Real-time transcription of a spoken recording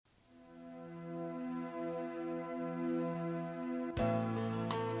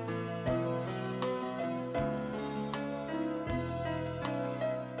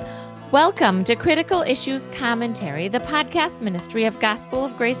Welcome to Critical Issues Commentary, the podcast ministry of Gospel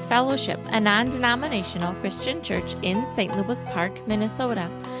of Grace Fellowship, a non-denominational Christian church in St. Louis Park,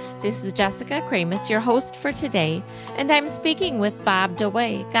 Minnesota. This is Jessica Kramus, your host for today, and I'm speaking with Bob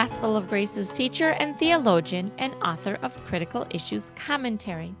DeWay, Gospel of Grace's teacher and theologian and author of Critical Issues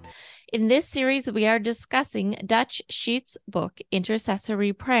Commentary. In this series, we are discussing Dutch Sheets' book,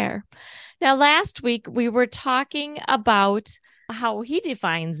 Intercessory Prayer. Now, last week, we were talking about how he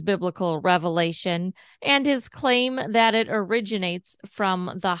defines biblical revelation and his claim that it originates from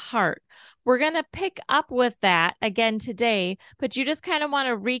the heart. We're going to pick up with that again today, but you just kind of want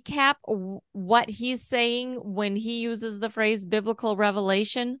to recap what he's saying when he uses the phrase biblical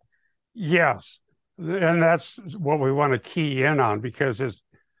revelation? Yes, and that's what we want to key in on because it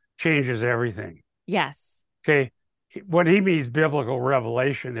changes everything. Yes. Okay, when he means biblical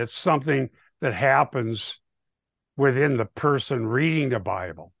revelation, it's something that happens within the person reading the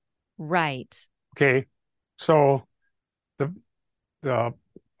Bible. Right. Okay, so the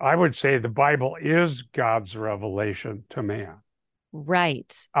I would say the Bible is God's revelation to man.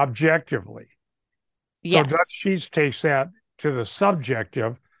 Right. Objectively. Yes. So Dutch Sheets takes that to the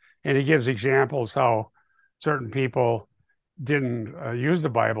subjective, and he gives examples how certain people didn't use the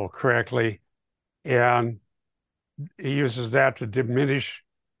Bible correctly, and he uses that to diminish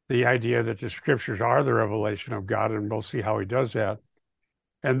the idea that the scriptures are the revelation of God, and we'll see how he does that.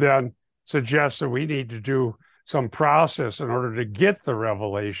 And then suggests that we need to do some process in order to get the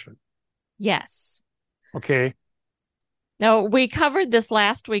revelation. Yes. Okay. Now, we covered this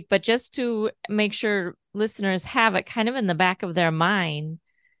last week, but just to make sure listeners have it kind of in the back of their mind,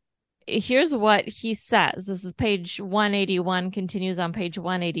 here's what he says. This is page 181, continues on page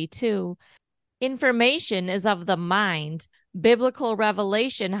 182. Information is of the mind. Biblical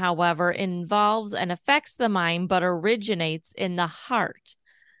revelation, however, involves and affects the mind, but originates in the heart.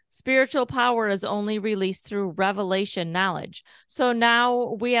 Spiritual power is only released through revelation knowledge. So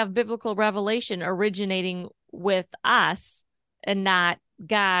now we have biblical revelation originating with us and not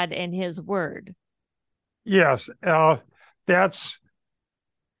God and his word. Yes, that's,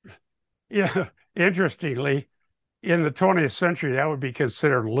 interestingly, in the 20th century, that would be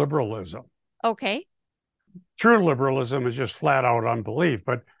considered liberalism. Okay. True liberalism is just flat out unbelief,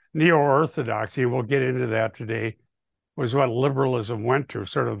 but neo-orthodoxy, we'll get into that today, was what liberalism went to,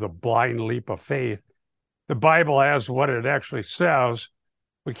 sort of the blind leap of faith. The Bible, as what it actually says,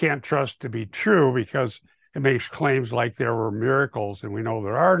 we can't trust to be true because it makes claims like there were miracles, and we know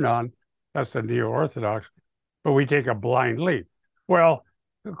there are none. That's the neo-orthodox, but we take a blind leap. Well,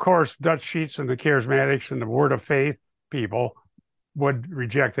 of course, Dutch Sheets and the charismatics and the word of faith people would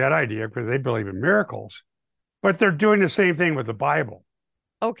reject that idea because they believe in miracles. But they're doing the same thing with the Bible.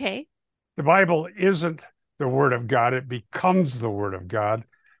 Okay. The Bible isn't the word of God. It becomes the word of God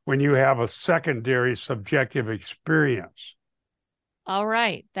when you have a secondary subjective experience. All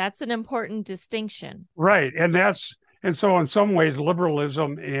right. That's an important distinction. Right. And so in some ways,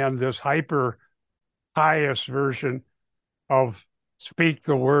 liberalism and this hyper pious version of speak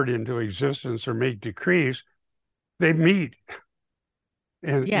the word into existence or make decrees, they meet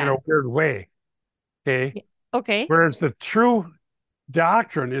in a weird way. Okay. Okay. Whereas the true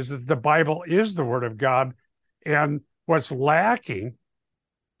doctrine is that the Bible is the word of God, and what's lacking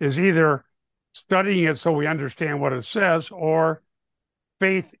is either studying it so we understand what it says or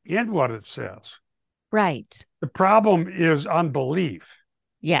faith in what it says. Right. The problem is unbelief.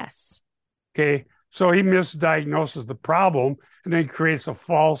 Yes. Okay. So he misdiagnoses the problem and then creates a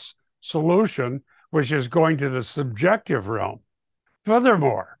false solution, which is going to the subjective realm.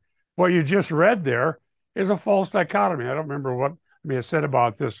 Furthermore, what you just read there is a false dichotomy. I don't remember what I said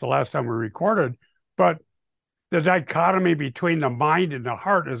about this the last time we recorded, but the dichotomy between the mind and the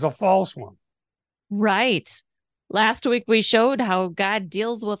heart is a false one. Right. Last week, we showed how God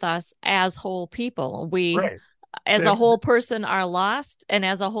deals with us as whole people. We, as a whole person, are lost, and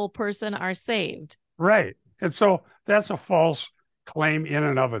as a whole person are saved. Right. And so that's a false claim in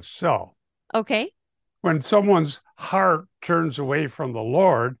and of itself. Okay. When someone's heart turns away from the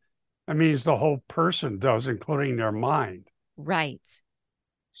Lord, that means the whole person does, including their mind. Right.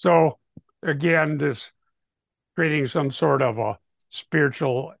 So again, this creating some sort of a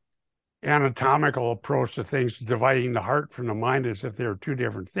spiritual anatomical approach to things, dividing the heart from the mind as if they're two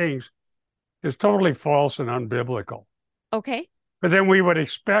different things, is totally false and unbiblical. Okay. But then we would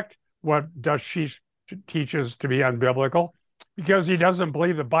expect what Dutch Sheets teaches to be unbiblical because he doesn't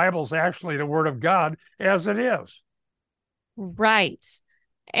believe the Bible's actually the word of God as it is. Right.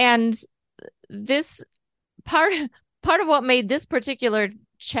 And this part of what made this particular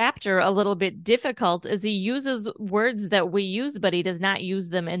chapter a little bit difficult is he uses words that we use, but he does not use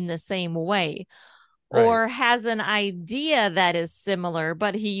them in the same way. Right. Or has an idea that is similar,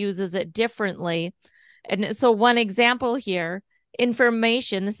 but he uses it differently. And so one example here,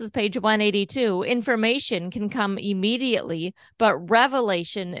 information, this is page 182, information can come immediately, but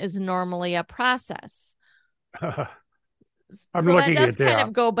revelation is normally a process. I'm So that looking does at kind that.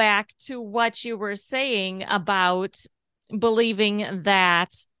 of go back to what you were saying about believing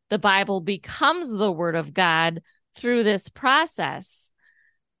that the Bible becomes the Word of God through this process.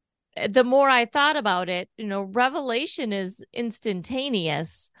 The more I thought about it, revelation is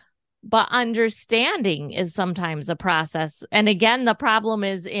instantaneous, but understanding is sometimes a process. And again, the problem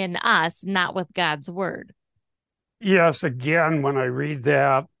is in us, not with God's Word. Yes, again, when I read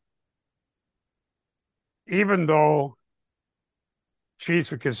that, even though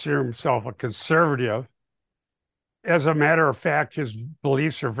Sheets would consider himself a conservative, as a matter of fact, his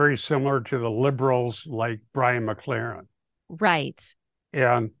beliefs are very similar to the liberals like Brian McLaren. Right.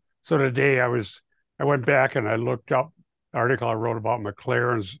 And so today I went back and I looked up the article I wrote about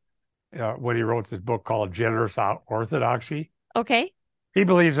McLaren's when he wrote this book called Generous Orthodoxy. Okay. He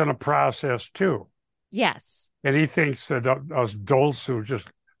believes in a process too. Yes. And he thinks that us dolts who just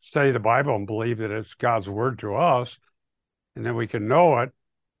study the Bible and believe that it's God's word to us, and then we can know it,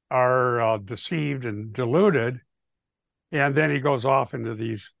 are deceived and deluded. And then he goes off into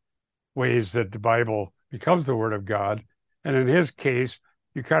these ways that the Bible becomes the word of God. And in his case,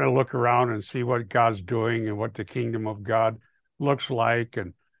 you kind of look around and see what God's doing and what the kingdom of God looks like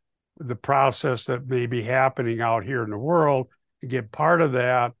and the process that may be happening out here in the world. You get part of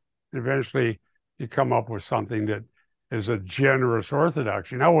that. Eventually, you come up with something that is a generous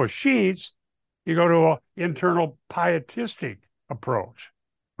orthodoxy. Now, with Sheets, you go to an internal pietistic approach.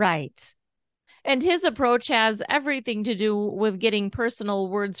 Right. And his approach has everything to do with getting personal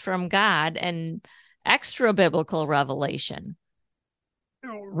words from God and extra biblical revelation.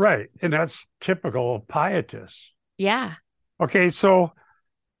 Right. And that's typical of pietists. Yeah. Okay. So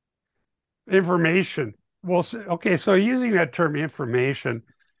information. Well, okay. So using that term information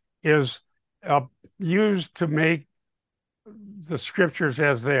is used to make the scriptures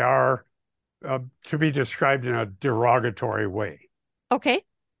as they are to be described in a derogatory way. Okay.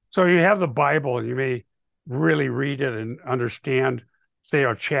 So you have the Bible and you may really read it and understand, say,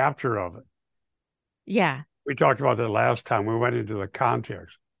 a chapter of it. Yeah. We talked about that last time. We went into the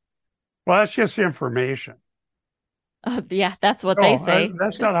context. Well, that's just information. Yeah, that's what they say.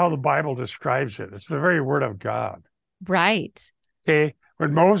 That's not how the Bible describes it. It's the very word of God. Right. Okay.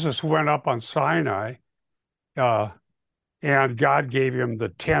 When Moses went up on Sinai, and God gave him the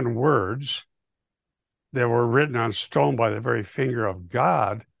 10 words that were written on stone by the very finger of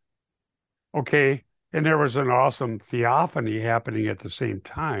God. Okay. And there was an awesome theophany happening at the same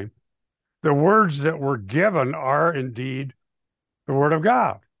time. The words that were given are indeed the word of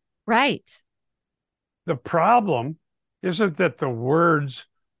God. Right. The problem isn't that the words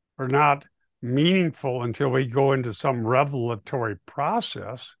are not meaningful until we go into some revelatory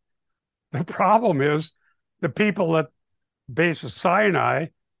process. The problem is the people at base of Sinai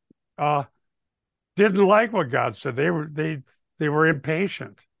didn't like what God said. They were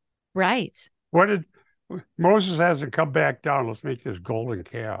impatient. Right. What did Moses hasn't come back down? Let's make this golden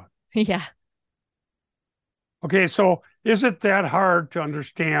calf. Yeah. Okay, so is it that hard to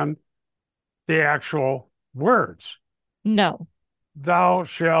understand the actual words? No. Thou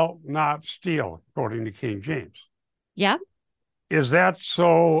shalt not steal, according to King James. Yeah. Is that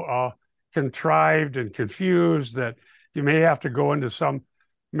so contrived and confused that you may have to go into some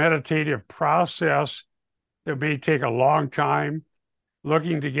meditative process that may take a long time,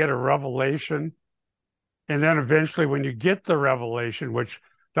 looking to get a revelation? And then eventually, when you get the revelation, which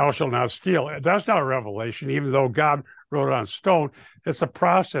thou shalt not steal, that's not a revelation, even though God wrote it on stone. It's a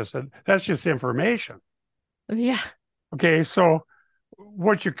process, and that's just information. Yeah. Okay, so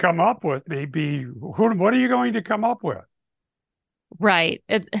what you come up with may be, what are you going to come up with? Right.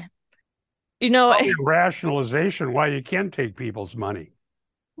 Probably rationalization why you can take people's money.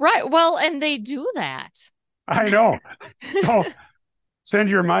 Right. Well, and they do that. I know. So send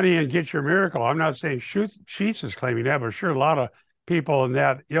your money and get your miracle. I'm not saying Sheets is claiming that, but sure, a lot of people in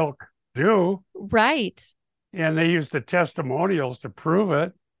that ilk do. Right. And they use the testimonials to prove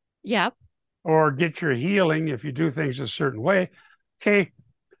it. Yep. Or get your healing if you do things a certain way. Okay,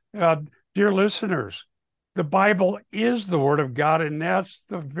 dear listeners, the Bible is the Word of God, and that's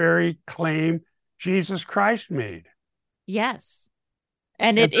the very claim Jesus Christ made. Yes.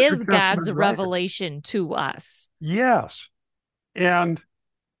 And it is God's revelation to us. Yes. And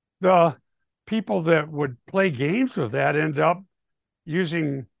the people that would play games with that end up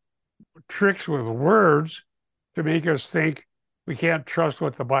using tricks with words to make us think we can't trust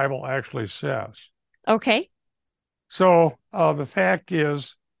what the Bible actually says. Okay. So the fact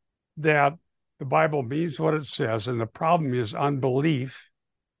is that the Bible means what it says, and the problem is unbelief,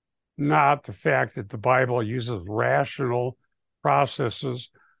 not the fact that the Bible uses rational processes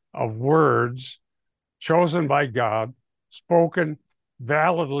of words chosen by God, spoken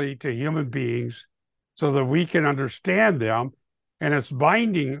validly to human beings so that we can understand them. And it's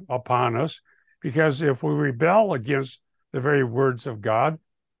binding upon us because if we rebel against the very words of God,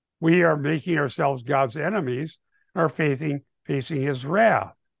 we are making ourselves God's enemies, are facing his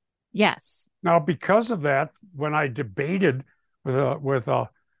wrath. Yes. Now, because of that, when I debated with a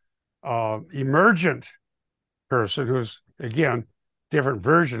emergent person who's, again, different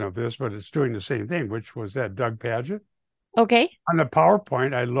version of this, but it's doing the same thing, which was that Doug Padgett. Okay. On the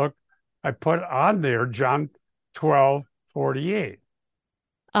PowerPoint, I put on there John 12:48.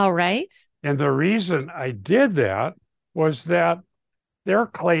 All right. And the reason I did that was that their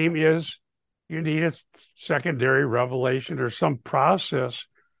claim is you need a secondary revelation or some process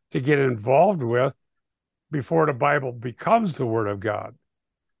to get involved with before the Bible becomes the Word of God,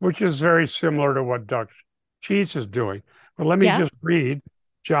 which is very similar to what Dr. Cheese is doing. But let me just read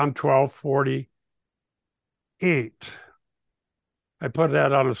John 12:48. I put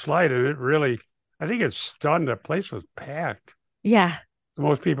that on a slide, and it really, I think it stunned. The place was packed. Yeah. It's the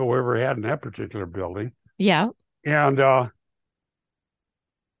most people we ever had in that particular building. Yeah. And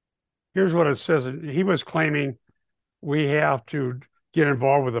here's what it says. He was claiming we have to get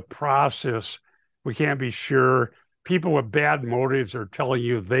involved with a process. We can't be sure. People with bad motives are telling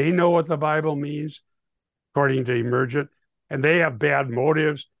you they know what the Bible means, according to Emergent, and they have bad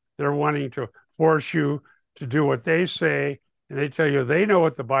motives. They're wanting to force you to do what they say, and they tell you they know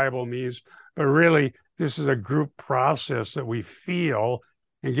what the Bible means, but really this is a group process that we feel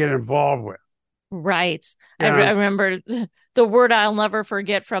and get involved with. Right. I remember the word I'll never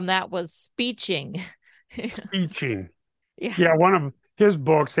forget from that was speeching. Speeching. Yeah. One of his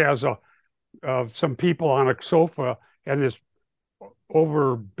books has some people on a sofa and this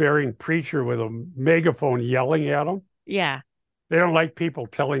overbearing preacher with a megaphone yelling at them. Yeah. They don't like people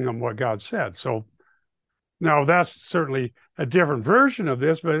telling them what God said. So now that's certainly a different version of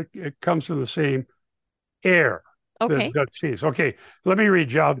this, but it comes from the same air. Okay. Okay, let me read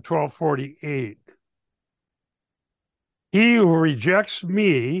John 12:48. He who rejects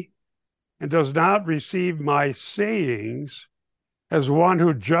me and does not receive my sayings as one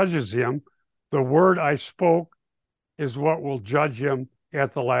who judges him, the word I spoke is what will judge him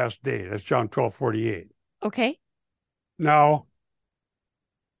at the last day. That's John 12:48. Okay. Now,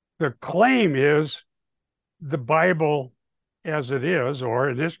 the claim is the Bible as it is, or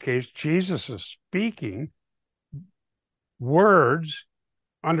in this case, Jesus is speaking words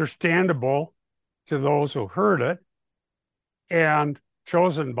understandable to those who heard it and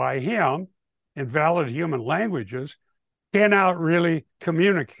chosen by him in valid human languages cannot really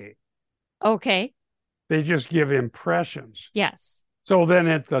communicate. Okay. They just give impressions. Yes. So then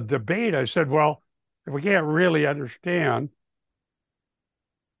at the debate, I said, well, if we can't really understand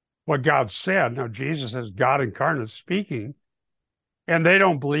what God said, now Jesus is God incarnate speaking, and they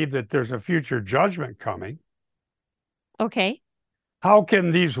don't believe that there's a future judgment coming. Okay. How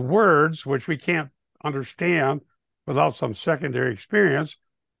can these words, which we can't understand without some secondary experience,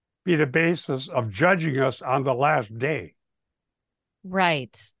 be the basis of judging us on the last day?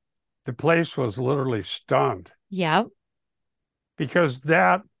 Right. The place was literally stunned. Yeah. Because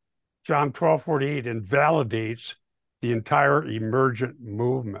that, John 12:48, invalidates the entire emergent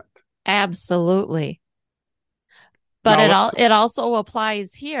movement. Absolutely. But it also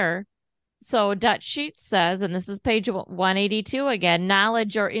applies here. So Dutch Sheets says, and this is page 182 again,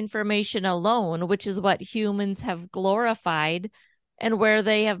 knowledge or information alone, which is what humans have glorified and where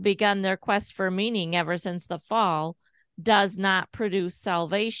they have begun their quest for meaning ever since the fall, does not produce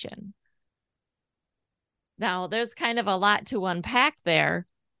salvation. Now, there's kind of a lot to unpack there,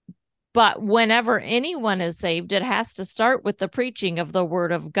 but whenever anyone is saved, it has to start with the preaching of the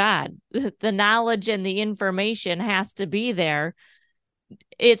word of God. The knowledge and the information has to be there.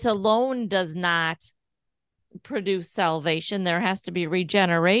 It alone does not produce salvation. There has to be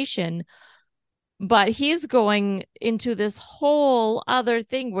regeneration. But he's going into this whole other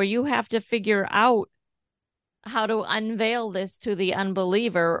thing where you have to figure out how to unveil this to the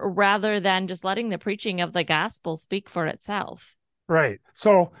unbeliever rather than just letting the preaching of the gospel speak for itself. Right.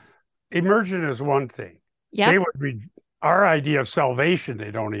 So emergent is one thing. Yeah. They would be our idea of salvation,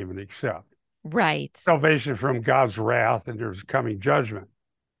 they don't even accept. Right. Salvation from God's wrath and there's coming judgment.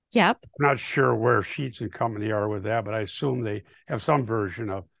 Yep. I'm not sure where Sheets and Company are with that, but I assume they have some version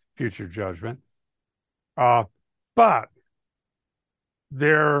of future judgment. But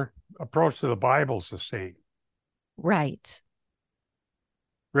their approach to the Bible is the same. Right.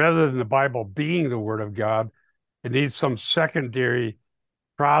 Rather than the Bible being the Word of God, it needs some secondary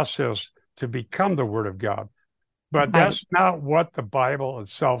process to become the Word of God. But Right. that's not what the Bible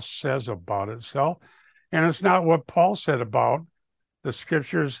itself says about itself. And it's not what Paul said about the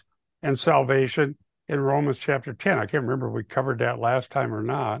scriptures and salvation in Romans chapter 10. I can't remember if we covered that last time or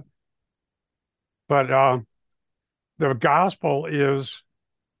not. But the gospel is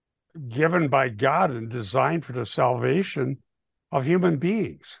given by God and designed for the salvation of human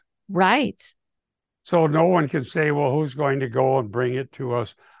beings. Right. So no one can say, well, who's going to go and bring it to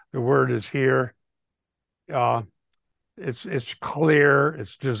us? The word is here. It's clear.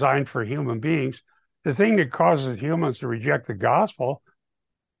 It's designed for human beings. The thing that causes humans to reject the gospel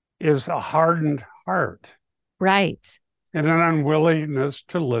is a hardened heart. Right. And an unwillingness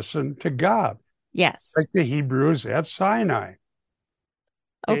to listen to God. Yes. Like the Hebrews at Sinai.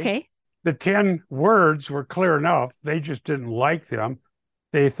 Okay. The 10 words were clear enough. They just didn't like them.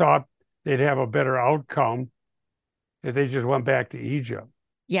 They thought they'd have a better outcome if they just went back to Egypt.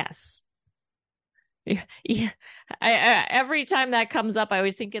 Yes. Yeah. Every time that comes up, I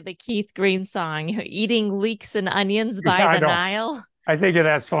always think of the Keith Green song, Eating Leeks and Onions by the Nile. I think of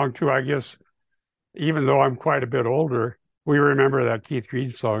that song too. I guess even though I'm quite a bit older, we remember that Keith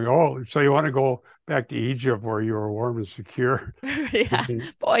Green song. Oh, so you want to go back to Egypt where you were warm and secure? Yeah.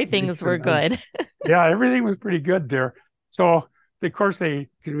 Boy, things were good. Yeah, everything was pretty good there. So, of course, they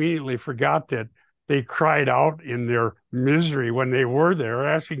conveniently forgot that they cried out in their misery when they were there,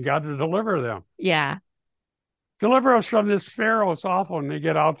 asking God to deliver them. Yeah. Deliver us from this Pharaoh. It's awful. And they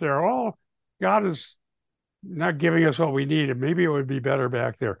get out there. Oh, God is not giving us what we need. And maybe it would be better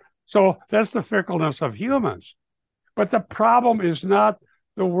back there. So that's the fickleness of humans. But the problem is not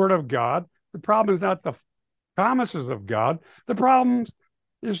the word of God. The problem is not the promises of God. The problem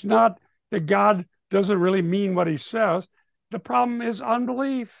is not that God doesn't really mean what he says. The problem is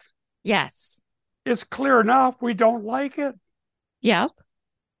unbelief. Yes. It's clear enough. We don't like it. Yep.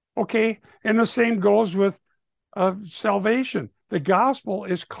 Okay. And the same goes with salvation. The gospel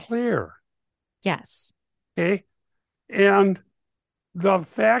is clear. Yes. Okay. And the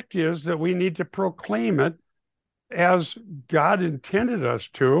fact is that we need to proclaim it as God intended us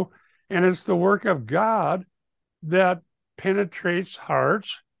to. And it's the work of God that penetrates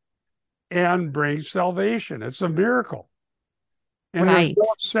hearts and brings salvation. It's a miracle. And there's no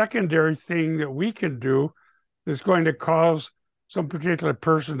secondary thing that we can do that's going to cause some particular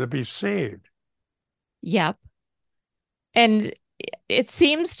person to be saved. Yep. And it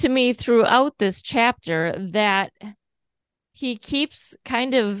seems to me throughout this chapter that he keeps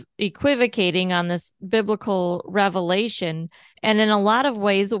kind of equivocating on this biblical revelation. And in a lot of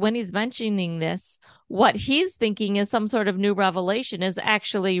ways, when he's mentioning this, what he's thinking is some sort of new revelation is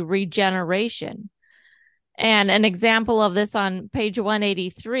actually regeneration. And an example of this on page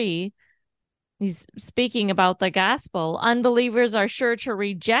 183, he's speaking about the gospel. Unbelievers are sure to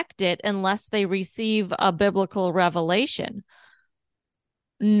reject it unless they receive a biblical revelation.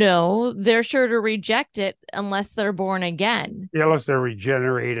 No, they're sure to reject it unless they're born again. Yeah, unless they're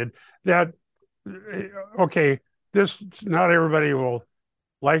regenerated. Okay, this, not everybody will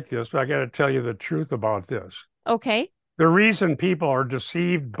like this, but I got to tell you the truth about this. Okay. The reason people are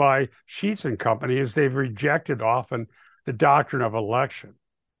deceived by Sheets and Company is they've rejected often the doctrine of election.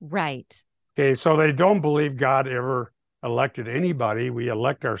 Right. Okay, so they don't believe God ever elected anybody. We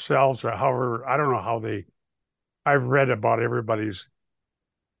elect ourselves, or however, I don't know how I've read about everybody's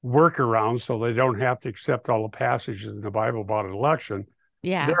workarounds so they don't have to accept all the passages in the Bible about election.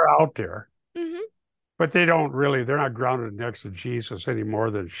 Yeah. They're out there. Mm-hmm. But they're not grounded next to Jesus any more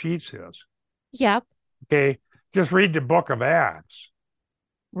than Sheets is. Yep. Okay, just read the book of Acts.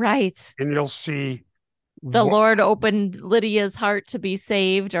 Right. And you'll see the Lord opened Lydia's heart to be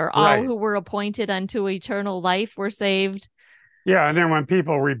saved, or all who were appointed unto eternal life were saved. Yeah, and then when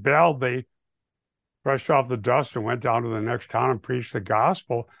people rebelled, they brushed off the dust and went down to the next town and preached the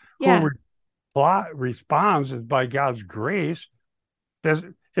gospel. Yeah. Who responds is by God's grace.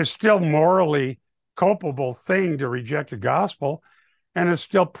 It's still morally culpable thing to reject the gospel, and it's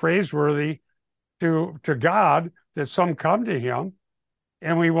still praiseworthy to God that some come to him,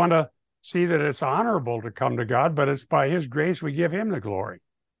 and we want to see that it's honorable to come to God, but it's by his grace we give him the glory.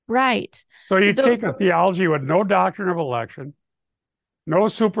 Right. So you take a theology with no doctrine of election, no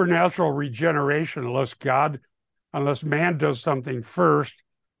supernatural regeneration unless man does something first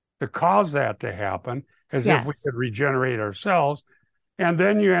to cause that to happen, as if we could regenerate ourselves. And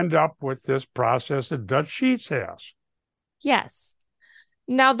then you end up with this process that Dutch Sheets has. Yes.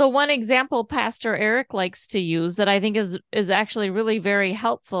 Now, the one example Pastor Eric likes to use that I think is actually really very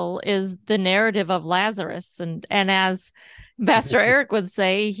helpful is the narrative of Lazarus. And as Pastor Eric would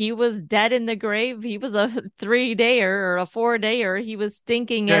say, he was dead in the grave. He was a 3-dayer or a 4-dayer. He was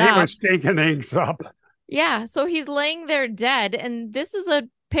stinking it Yeah, he up. was stinking things up. Yeah, so he's laying there dead. And this is a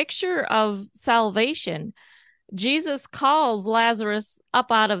picture of salvation. Jesus calls Lazarus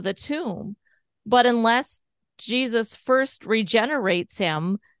up out of the tomb, but unless Jesus first regenerates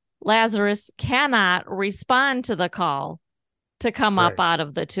him, Lazarus cannot respond to the call to come up Right. out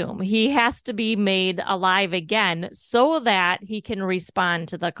of the tomb. He has to be made alive again so that he can respond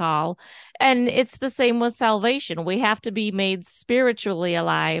to the call. And it's the same with salvation. We have to be made spiritually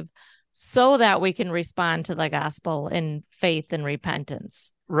alive so that we can respond to the gospel in faith and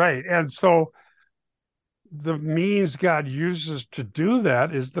repentance. Right. And so the means God uses to do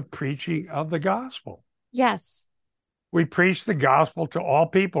that is the preaching of the gospel. Yes. We preach the gospel to all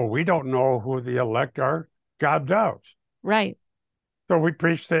people. We don't know who the elect are. God does. Right. So we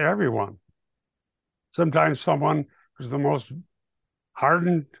preach to everyone. Sometimes someone who's the most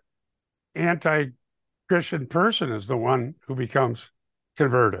hardened anti-Christian person is the one who becomes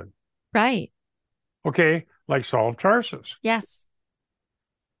converted. Right. Okay, like Saul of Tarsus. Yes.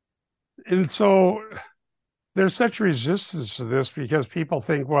 And so there's such resistance to this because people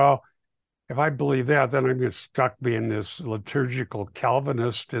think, well, if I believe that, then I'm just stuck being this liturgical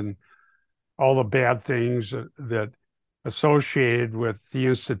Calvinist and all the bad things that associated with the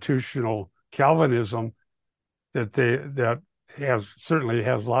institutional Calvinism that certainly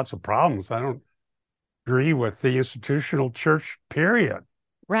has lots of problems. I don't agree with the institutional church, period.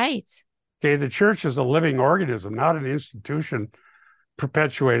 Right. Okay, the church is a living organism, not an institution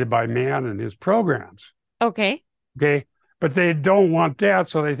perpetuated by man and his programs. Okay. Okay, but they don't want that,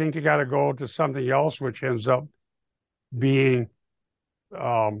 so they think you got to go to something else, which ends up being,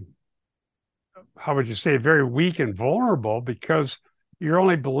 how would you say, very weak and vulnerable because you're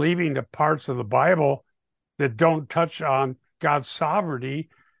only believing the parts of the Bible that don't touch on God's sovereignty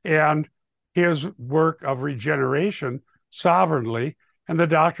and his work of regeneration sovereignly and the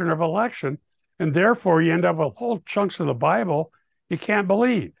doctrine of election. And therefore, you end up with whole chunks of the Bible you can't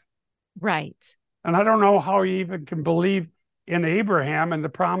believe. Right. And I don't know how you even can believe in Abraham and the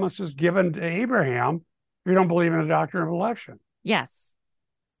promises given to Abraham if you don't believe in the doctrine of election. Yes.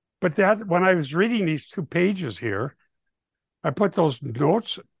 But that when I was reading these 2 pages here, I put those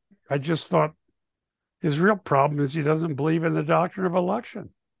notes. I just thought his real problem is he doesn't believe in the doctrine of election.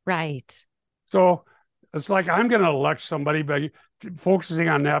 Right. So it's like I'm going to elect somebody by focusing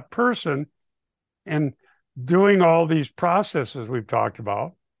on that person and doing all these processes we've talked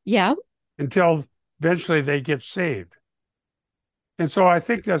about. Yeah. Until eventually they get saved. And so I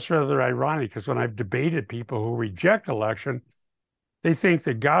think that's rather ironic because when I've debated people who reject election, they think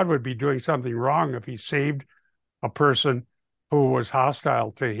that God would be doing something wrong if he saved a person who was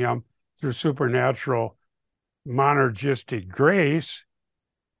hostile to him through supernatural monergistic grace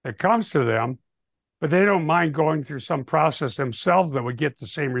that comes to them, but they don't mind going through some process themselves that would get the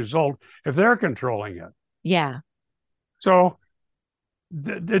same result if they're controlling it. Yeah. So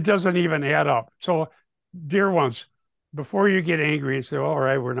it doesn't even add up. So, dear ones, before you get angry and say, all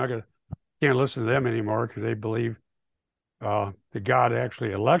right, can't listen to them anymore because they believe that God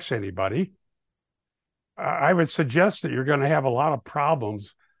actually elects anybody, I would suggest that you're going to have a lot of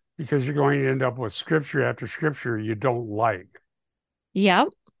problems because you're going to end up with scripture after scripture you don't like. Yep.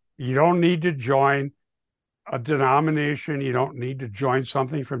 You don't need to join a denomination. You don't need to join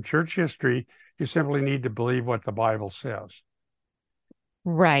something from church history. You simply need to believe what the Bible says.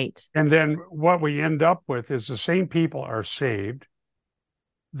 Right. And then what we end up with is the same people are saved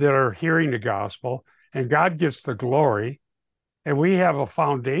that are hearing the gospel, and God gets the glory. And we have a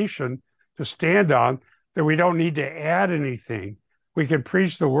foundation to stand on that we don't need to add anything. We can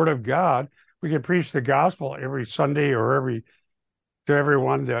preach the word of God. We can preach the gospel every Sunday or to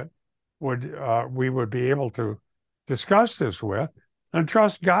everyone that we would be able to discuss this with and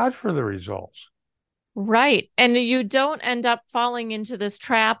trust God for the results. Right. And you don't end up falling into this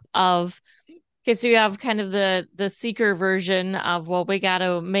trap of, okay, so you have kind of the seeker version of, well, we got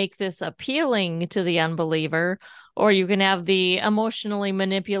to make this appealing to the unbeliever, or you can have the emotionally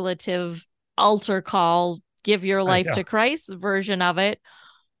manipulative altar call, give your life to Christ version of it,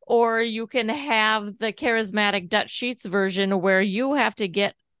 or you can have the charismatic Dutch Sheets version where you have to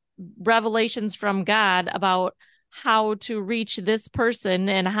get revelations from God about how to reach this person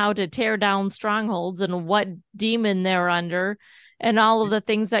and how to tear down strongholds and what demon they're under and all of the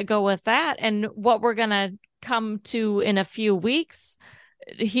things that go with that. And what we're going to come to in a few weeks,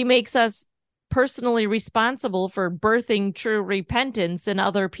 he makes us personally responsible for birthing true repentance in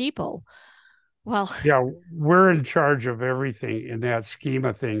other people. Well, yeah, we're in charge of everything in that scheme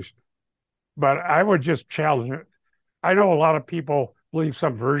of things. But I would just challenge it. I know a lot of people believe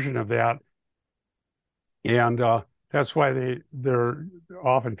some version of that, and that's why they're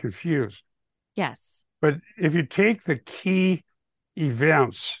often confused. yes. But if you take the key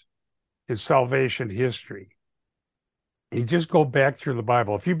events in salvation history, you just go back through the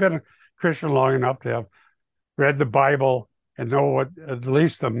Bible. If you've been a Christian long enough to have read the Bible and know what at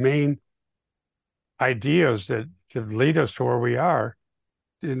least the main ideas that lead us to where we are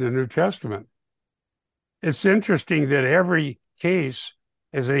in the New Testament, it's interesting that every case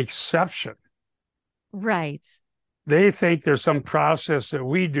is an exception. Right. They think there's some process that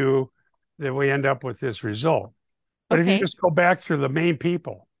we do that we end up with this result. But if you Okay. just go back through the main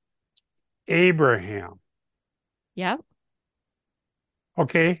people, Abraham, Yep.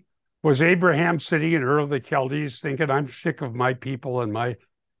 okay, was Abraham sitting in Ur of the Chaldees thinking, I'm sick of my people and my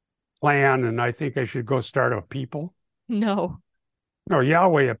clan, and I think I should go start a people? No. No,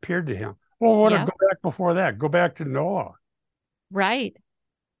 Yahweh appeared to him. Well, what Yep. go back before that? Go back to Noah. Right.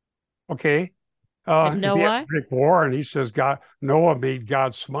 Okay. And If you have Noah. to pick war, and he says Noah made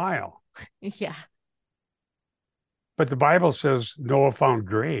God smile. Yeah. But the Bible says Noah found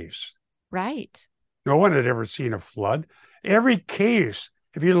grace. Right. No one had ever seen a flood. Every case,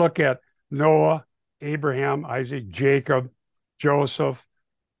 if you look at Noah, Abraham, Isaac, Jacob, Joseph,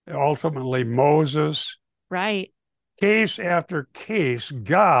 ultimately Moses, Right. case after case,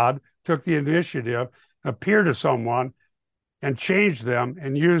 God took the initiative, appeared to someone, and changed them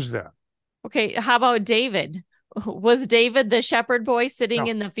and used them. Okay. How about David? Was David the shepherd boy sitting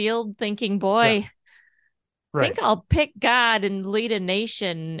No, in the field thinking, yeah, boy, right. think I'll pick God and lead a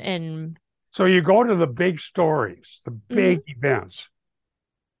nation and So you go to the big stories, the Mhm. big events,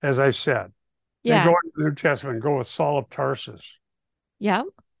 as I said. Then Yeah. go into the New Testament, go with Saul of Tarsus. Yeah.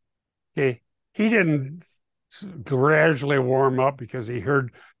 Okay, he didn't gradually warm up because he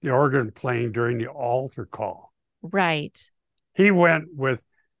heard the organ playing during the altar call. Right. He went with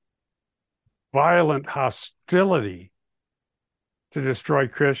violent hostility to destroy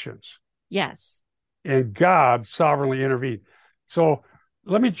Christians, Yes. and God sovereignly intervened. So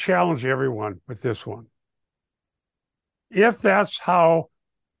let me challenge everyone with this one. If that's how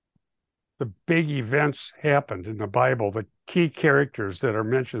the big events happened in the Bible, the key characters that are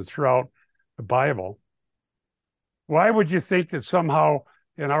mentioned throughout the Bible, why would you think that somehow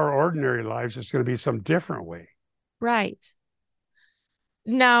in our ordinary lives it's going to be some different way? Right.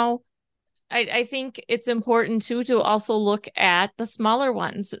 Now, I think it's important too to also look at the smaller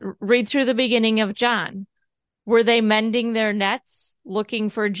ones. Read through the beginning of John. Were they mending their nets looking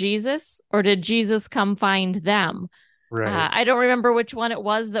for Jesus, or did Jesus come find them? Right. I don't remember which one it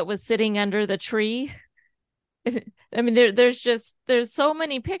was that was sitting under the tree. I mean, there's so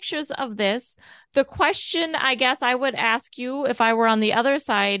many pictures of this. The question I guess I would ask you if I were on the other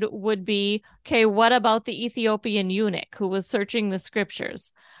side would be, okay, what about the Ethiopian eunuch who was searching the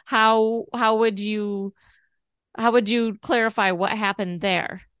scriptures? How would you clarify what happened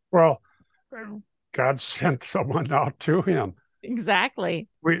there? Well, God sent someone out to him. Exactly.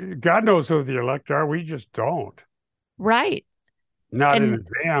 God knows who the elect are. We just don't. Right. Not in And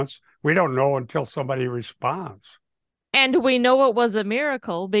advance. We don't know until somebody responds. and we know it was a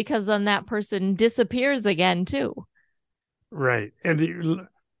miracle because then that person disappears again too. Right. And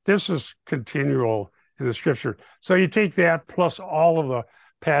this is continual in the scripture. So you take that plus all of the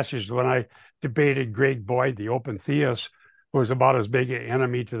passages when I debated Greg Boyd, the open theist, who was about as big an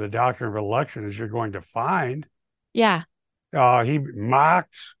enemy to the doctrine of election as you're going to find. Yeah. He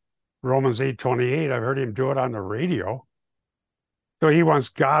mocked Romans 8:28. I've heard him do it on the radio. So he wants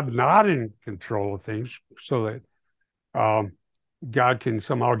God not in control of things so that God can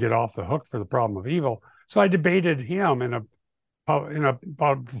somehow get off the hook for the problem of evil. So I debated him in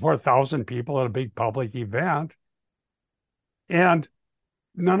about 4,000 people at a big public event, and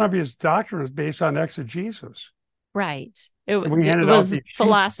none of his doctrine is based on exegesis. Right. And we It handed out was these sheets.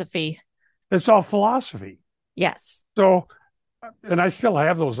 philosophy. It's all philosophy. Yes. So, and I still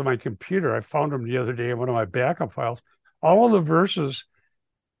have those on my computer. I found them the other day in one of my backup files. All of the verses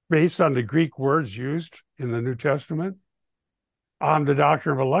based on the Greek words used in the New Testament on the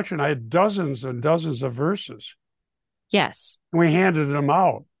doctrine of election. I had dozens and dozens of verses. Yes. And we handed them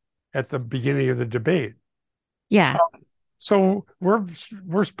out at the beginning of the debate. Yeah. So we're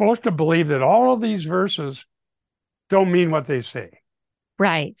supposed to believe that all of these verses don't mean what they say.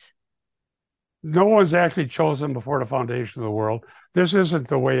 Right. No one's actually chosen before the foundation of the world. This isn't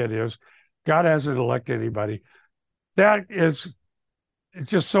the way it is. God hasn't elected anybody. That is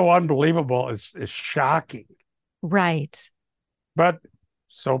just so unbelievable. It's shocking. Right. But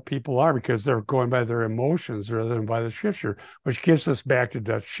so people are, because they're going by their emotions rather than by the scripture, which gets us back to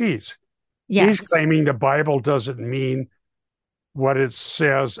Dutch Sheets. He's Yes. claiming the Bible doesn't mean what it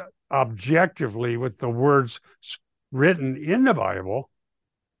says objectively with the words written in the Bible,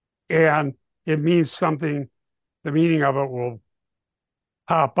 and it means something, the meaning of it will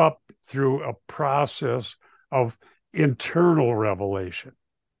pop up through a process of internal revelation.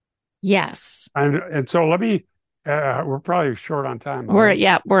 Yes. And so let me, we're probably short on time.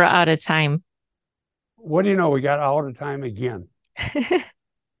 We're out of time. What do you know? We got out of time again.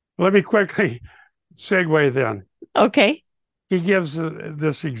 Let me quickly segue then. Okay. He gives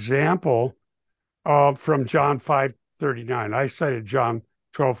this example from John 5:39. I cited John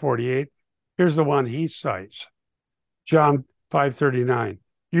 12:48. Here's the one he cites. John 5:39.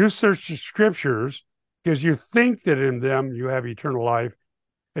 You search the scriptures because you think that in them you have eternal life.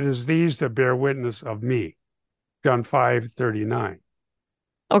 It is these that bear witness of me. John 5:39.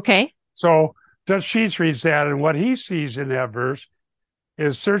 Okay. So Dutch Sheets reads that, and what he sees in that verse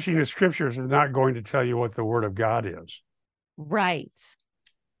is searching the scriptures is not going to tell you what the word of God is. Right.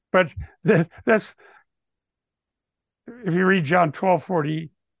 But that's, if you read John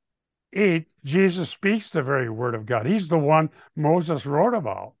 12:48, Jesus speaks the very word of God. He's the one Moses wrote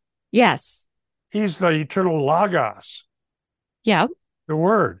about. Yes. He's the eternal Logos, Yeah. the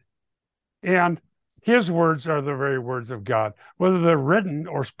word. And his words are the very words of God. Whether they're written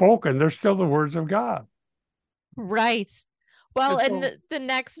or spoken, they're still the words of God. Right. Well, and the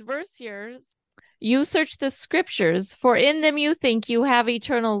next verse here, you search the scriptures, for in them you think you have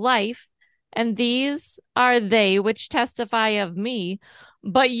eternal life, and these are they which testify of me,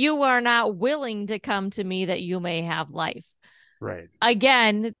 but you are not willing to come to me that you may have life. Right.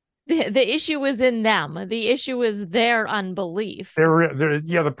 Again, the issue is in them. The issue is their unbelief.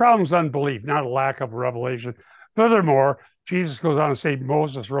 The problem is unbelief, not a lack of revelation. Furthermore, Jesus goes on to say,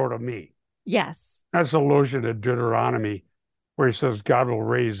 Moses wrote of me. Yes. That's allusion to Deuteronomy, where he says God will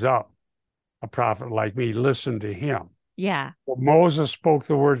raise up a prophet like me. Listen to him. Yeah. Well, Moses spoke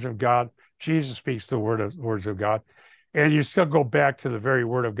the words of God. Jesus speaks the words of God. And you still go back to the very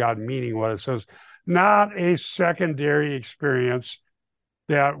word of God, meaning what it says, not a secondary experience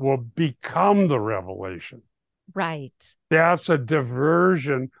that will become the revelation. Right. That's a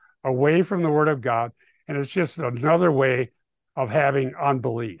diversion away from the word of God. And it's just another way of having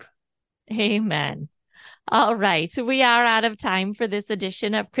unbelief. Amen. All right. So we are out of time for this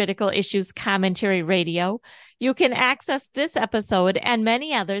edition of Critical Issues Commentary Radio. You can access this episode and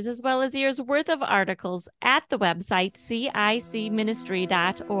many others, as well as years worth of articles at the website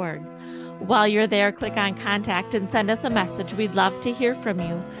cicministry.org. While you're there, click on Contact and send us a message. We'd love to hear from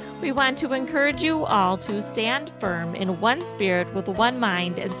you. We want to encourage you all to stand firm in one spirit with one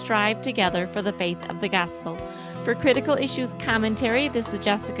mind and strive together for the faith of the gospel. For Critical Issues Commentary, this is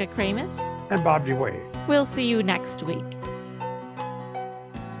Jessica Kramus and Bob DeWay. We'll see you next week.